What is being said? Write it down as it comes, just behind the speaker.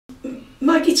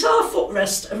My guitar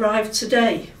footrest arrived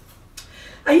today.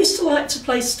 I used to like to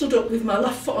play stood up with my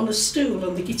left foot on a stool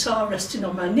and the guitar resting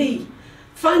on my knee.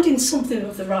 Finding something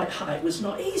of the right height was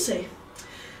not easy.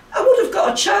 I would have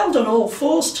got a child on all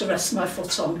fours to rest my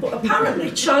foot on, but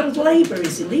apparently child labour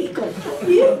is illegal.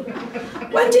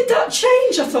 When did that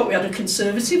change? I thought we had a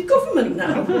Conservative government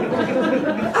now.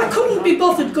 I couldn't be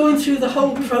bothered going through the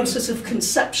whole process of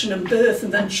conception and birth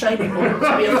and then training one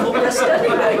to be a footrest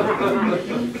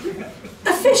anyway.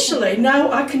 Officially,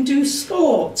 now I can do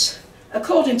sport,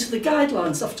 according to the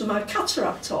guidelines after my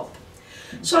cataract op.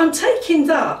 So I'm taking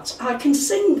that, I can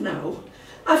sing now.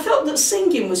 I felt that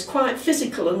singing was quite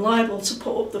physical and liable to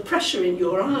put up the pressure in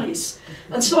your eyes,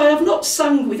 and so I have not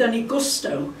sung with any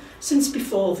gusto since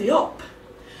before the op.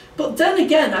 But then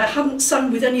again, I hadn't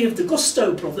sung with any of the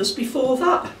Gusto brothers before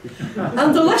that.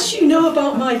 And the less you know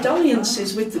about my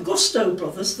dalliances with the Gusto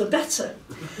brothers, the better.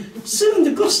 Soon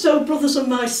the Gusto brothers and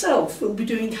myself will be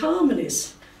doing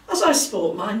harmonies, as I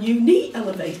sport my new knee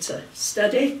elevator.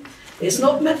 Steady. It's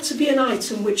not meant to be an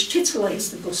item which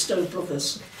titillates the Gusto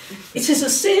brothers. It is a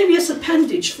serious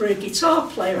appendage for a guitar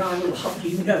player, I will have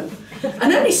you know,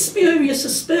 and any spurious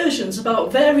aspersions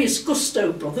about various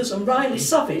Gusto brothers and Riley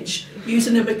Savage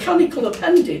using a mechanical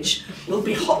appendage will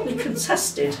be hotly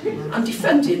contested and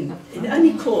defended in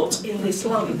any court in this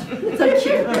land. Thank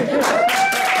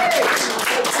you.